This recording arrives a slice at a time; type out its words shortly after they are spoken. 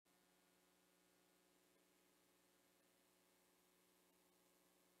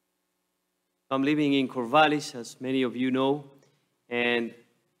I'm living in Corvallis, as many of you know, and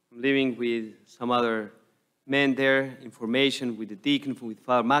I'm living with some other men there, information with the deacon, with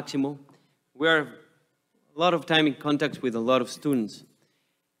Father Maximo. We're a lot of time in contact with a lot of students,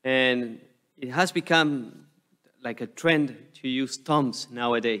 and it has become like a trend to use Toms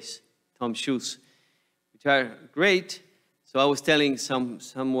nowadays, Tom shoes, which are great. So I was telling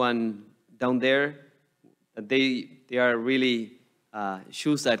someone down there that they are really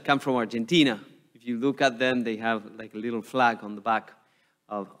shoes that come from Argentina. If you look at them, they have like a little flag on the back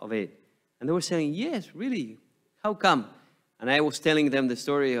of it. And they were saying, yes, really, how come? And I was telling them the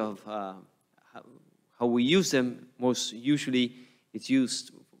story of how we use them. Most usually, it's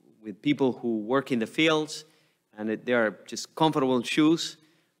used with people who work in the fields, and they are just comfortable shoes,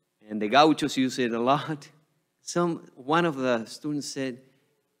 and the gauchos use it a lot. One of the students said,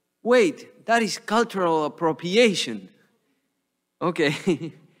 wait, that is cultural appropriation.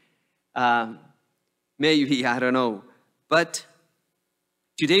 Okay, maybe, I don't know. But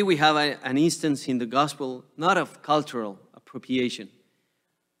today we have an instance in the gospel, not of cultural appropriation,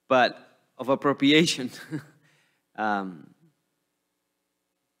 but of appropriation.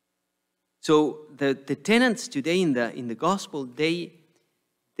 So the tenants today in the gospel, they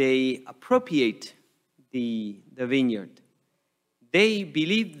appropriate the vineyard. They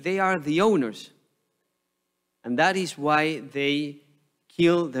believe they are the owners. And that is why they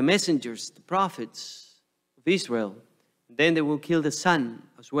kill the messengers, the prophets of Israel. Then they will kill the son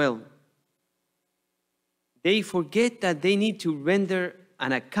as well. They forget that they need to render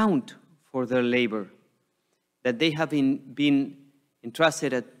an account for their labor, that they have been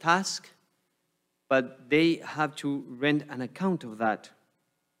entrusted a task, but they have to render an account of that.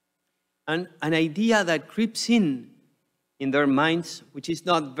 And an idea that creeps in their minds, which is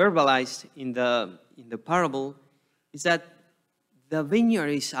not verbalized in the parable, is that the vineyard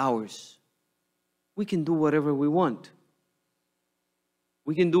is ours. We can do whatever we want.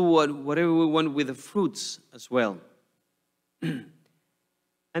 We can do whatever we want with the fruits as well. And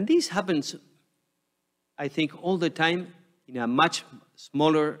this happens, I think, all the time in a much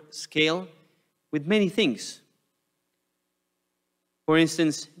smaller scale with many things. For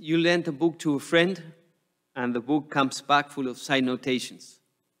instance, you lend a book to a friend, and the book comes back full of side notations.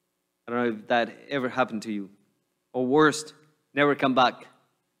 I don't know if that ever happened to you. Or worst, never come back,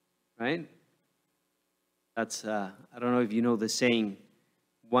 right? That's, I don't know if you know the saying,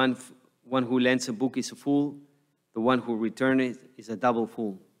 one who lends a book is a fool, the one who returns it is a double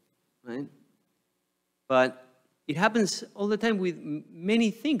fool, right? But it happens all the time with many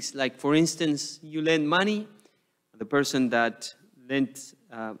things. Like, for instance, you lend money, the person that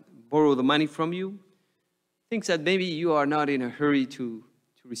borrow the money from you thinks that maybe you are not in a hurry to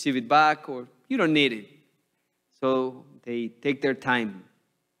receive it back, or you don't need it. So they take their time.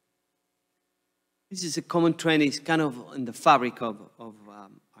 This is a common trend. It's kind of in the fabric of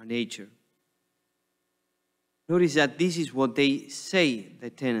our nature. Notice that this is what they say, the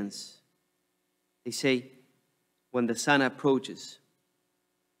tenants. They say, when the son approaches.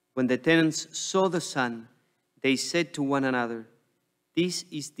 When the tenants saw the son, they said to one another, this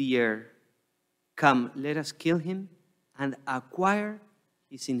is the heir. Come, let us kill him and acquire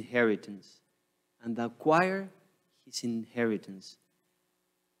his inheritance. And acquire his inheritance.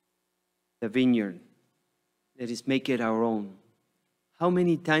 The vineyard. Let us make it our own. How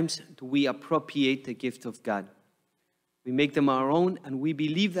many times do we appropriate the gift of God? We make them our own, and we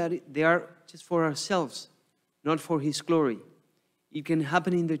believe that they are just for ourselves, not for His glory. It can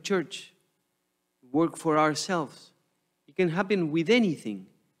happen in the church. Work for ourselves. It can happen with anything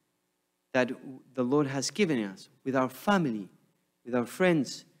that the Lord has given us, with our family, with our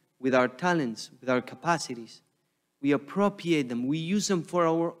friends, with our talents, with our capacities. We appropriate them. We use them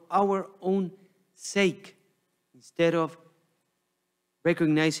for our own sake, instead of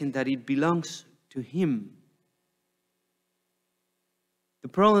recognizing that it belongs to Him. The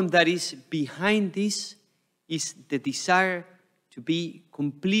problem that is behind this is the desire to be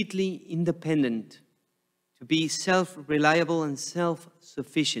completely independent, to be self-reliable and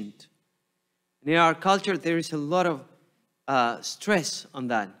self-sufficient. And in our culture, there is a lot of stress on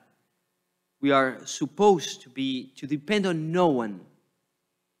that. We are supposed to depend on no one,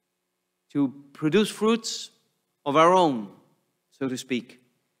 to produce fruits of our own, so to speak,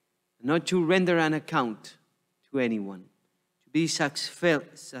 not to render an account to anyone, to be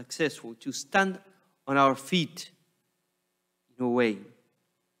successful, to stand on our feet in a way.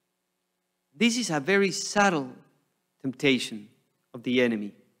 This is a very subtle temptation of the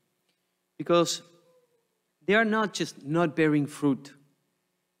enemy, because they are not just not bearing fruit.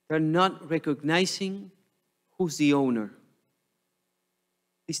 They're not recognizing who's the owner.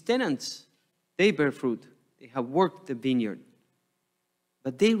 These tenants They bear fruit. They have worked the vineyard.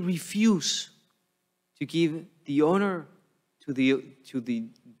 But they refuse to give the honor to the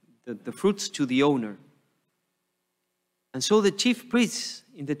fruits to the owner. And so the chief priests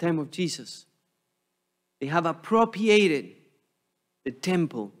in the time of Jesus, they have appropriated the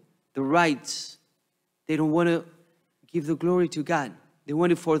temple, the rights. They don't want to give the glory to God. They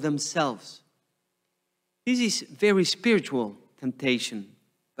want it for themselves. This is very spiritual temptation,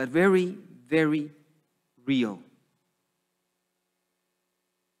 but very, very real.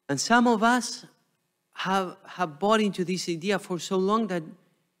 And some of us have bought into this idea for so long that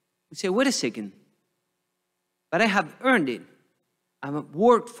we say, wait a second, but I have earned it. I have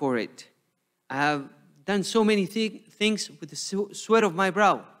worked for it. I have done so many things with the sweat of my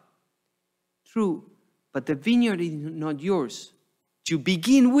brow. True, but the vineyard is not yours to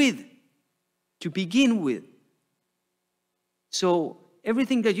begin with. To begin with. So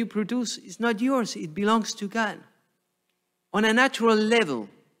everything that you produce is not yours. It belongs to God. On a natural level,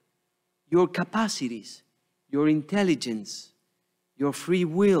 your capacities, your intelligence, your free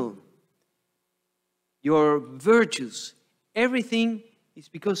will, your virtues, everything is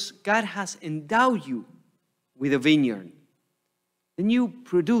because God has endowed you with a vineyard. Then you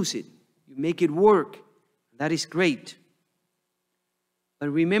produce it. You make it work. That is great. But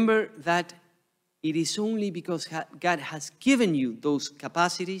remember that it is only because God has given you those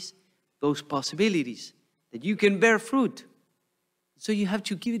capacities, those possibilities, that you can bear fruit. So you have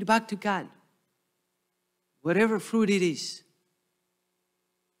to give it back to God, whatever fruit it is.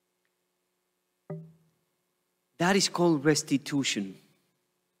 That is called restitution.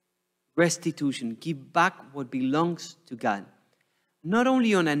 Restitution. Give back what belongs to God. Not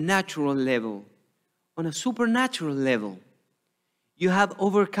only on a natural level, on a supernatural level. You have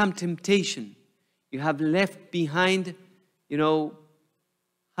overcome temptation. You have left behind,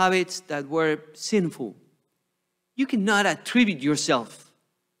 habits that were sinful. You cannot attribute yourself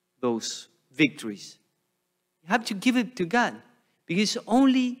those victories. You have to give it to God, because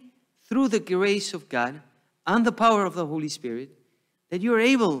only through the grace of God and the power of the Holy Spirit that you are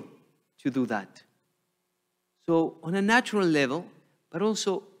able to do that. So on a natural level, but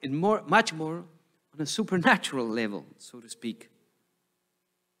also much more on a supernatural level, so to speak.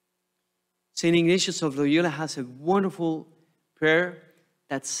 St. Ignatius of Loyola has a wonderful prayer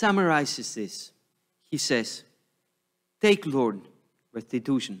that summarizes this. He says, take, Lord,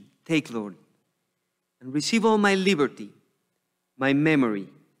 restitution, take, Lord, and receive all my liberty, my memory,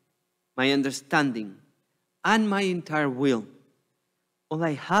 my understanding, and my entire will, all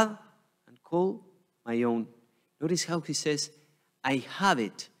I have and call my own. Notice how he says, I have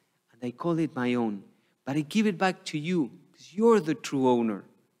it and I call it my own, but I give it back to you because you're the true owner.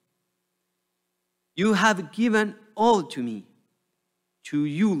 You have given all to me. To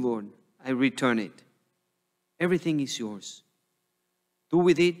you, Lord, I return it. Everything is yours. Do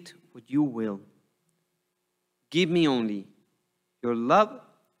with it what you will. Give me only your love,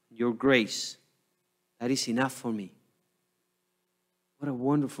 your grace. That is enough for me. What a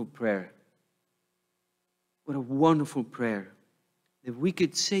wonderful prayer. What a wonderful prayer. That we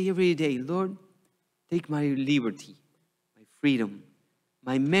could say every day, Lord, take my liberty, my freedom,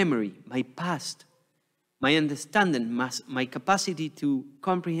 my memory, my past, my understanding, my capacity to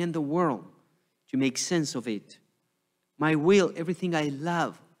comprehend the world, to make sense of it, my will, everything I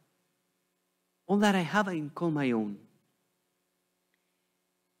love, all that I have I can call my own.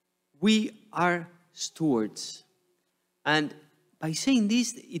 We are stewards. And by saying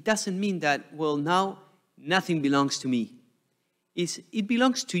this, it doesn't mean that, well, now nothing belongs to me. It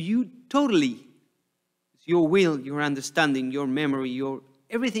belongs to you totally. It's your will, your understanding, your memory,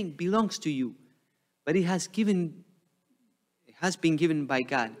 everything belongs to you. But it has been given by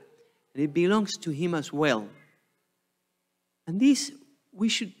God, and it belongs to Him as well. And this, we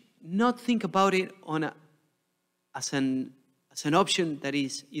should not think about it as an option that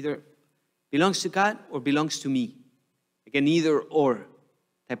is either belongs to God or belongs to me, like an either or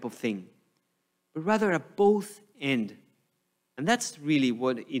type of thing, but rather a both and. And that's really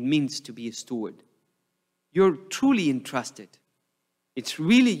what it means to be a steward. You're truly entrusted. It's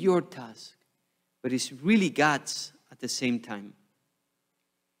really your task, but it's really God's at the same time.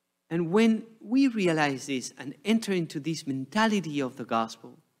 And when we realize this and enter into this mentality of the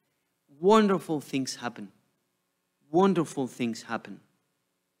gospel, wonderful things happen. Wonderful things happen.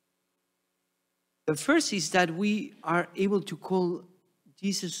 The first is that we are able to call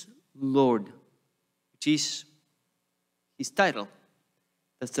Jesus Lord, which is His title.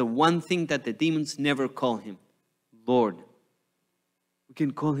 That's the one thing that the demons never call Him, Lord. We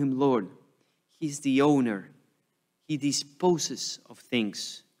can call Him Lord. He's the owner. He disposes of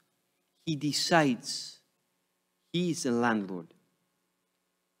things. He decides. He is the landlord.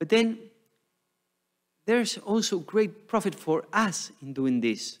 But then there's also great profit for us in doing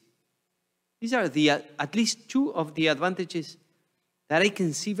this. These are at least two of the advantages that I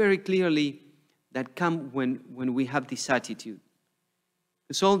can see very clearly that come when we have this attitude.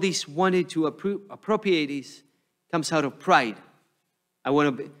 Because all this wanted to appropriate comes out of pride. I want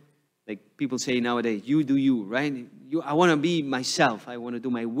to be, like people say nowadays, you do you, right? I want to be myself. I want to do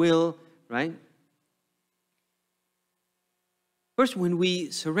my will, right? First, when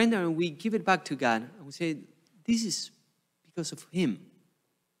we surrender and we give it back to God, and we say, this is because of Him.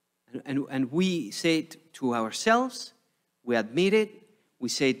 And we say it to ourselves, we admit it, we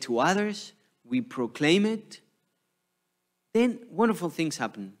say it to others, we proclaim it. Then wonderful things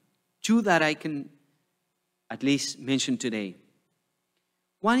happen. Two that I can at least mention today.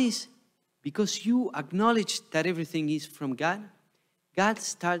 One is because you acknowledge that everything is from God, God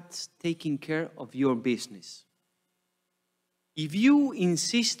starts taking care of your business. If you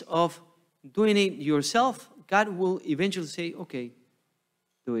insist of doing it yourself, God will eventually say, okay,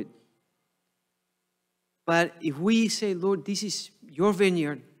 do it. But if we say, Lord, this is your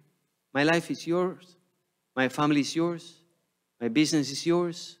vineyard, my life is yours, my family is yours, my business is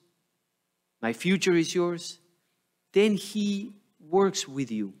yours, my future is yours, then He works with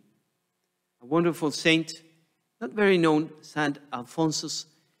you. A wonderful saint, not very known, Saint Alphonsus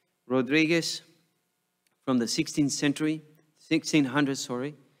Rodriguez from the 1600s,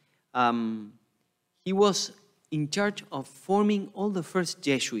 he was in charge of forming all the first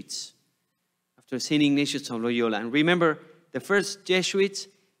Jesuits after St. Ignatius of Loyola. And remember, the first Jesuits,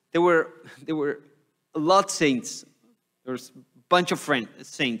 there were a lot of saints. There was a bunch of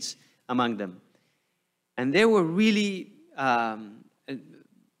saints among them. And there were really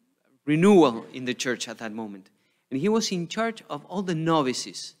renewal in the church at that moment. And he was in charge of all the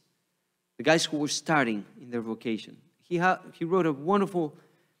novices, the guys who were starting in their vocation. He wrote a wonderful,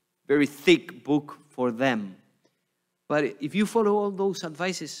 very thick book for them. But if you follow all those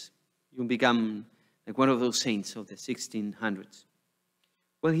advices, you'll become like one of those saints of the 1600s.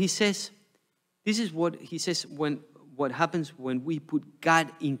 Well, he says, this is what he says what happens when we put God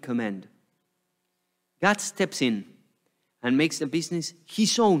in command. God steps in and makes the business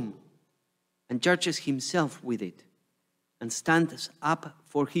His own and charges Himself with it and stands up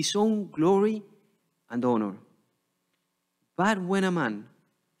for His own glory and honor. But when a man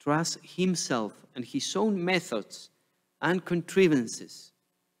trusts himself and his own methods and contrivances,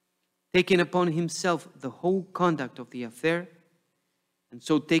 taking upon himself the whole conduct of the affair, and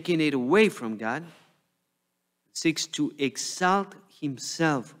so taking it away from God, seeks to exalt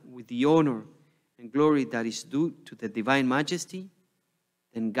himself with the honor and glory that is due to the divine majesty,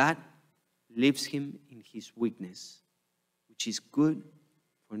 then God leaves him in his weakness, which is good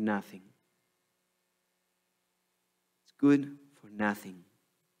for nothing. It's good for nothing.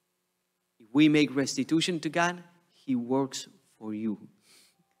 If we make restitution to God, He works for you.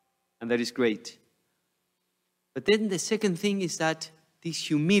 And that is great. But then the second thing is that this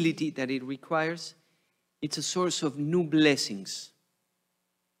humility that it requires, it's a source of new blessings.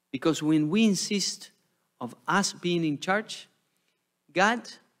 Because when we insist of us being in charge, God,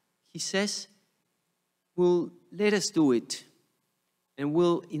 He says, will let us do it and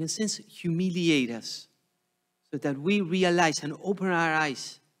will, in a sense, humiliate us so that we realize and open our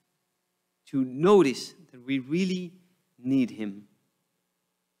eyes to notice that we really need Him.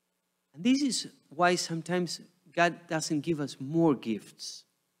 And this is why sometimes God doesn't give us more gifts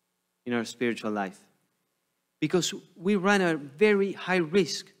in our spiritual life. Because we run a very high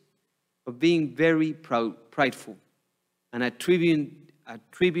risk of being very prideful and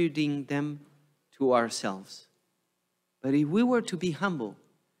attributing them to ourselves. But if we were to be humble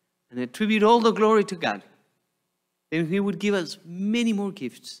and attribute all the glory to God, then He would give us many more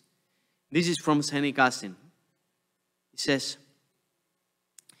gifts. This is from St. Augustine. He says,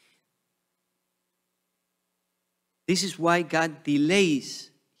 this is why God delays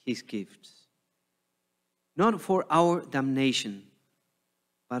His gifts, not for our damnation,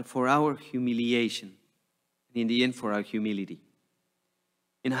 but for our humiliation, and in the end for our humility,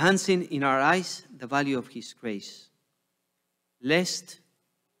 enhancing in our eyes the value of His grace, lest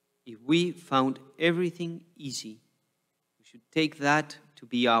if we found everything easy, we should take that to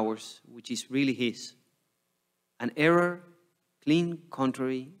be ours, which is really His, an error clean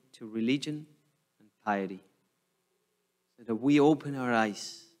contrary to religion and piety, so that we open our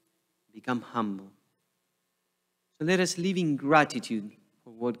eyes, become humble. So let us live in gratitude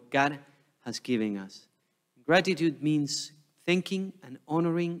for what God has given us. Gratitude means thanking and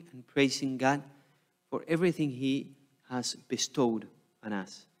honoring and praising God for everything He has bestowed on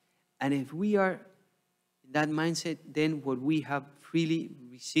us. And if we are in that mindset, then what we have freely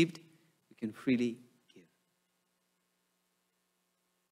received, we can freely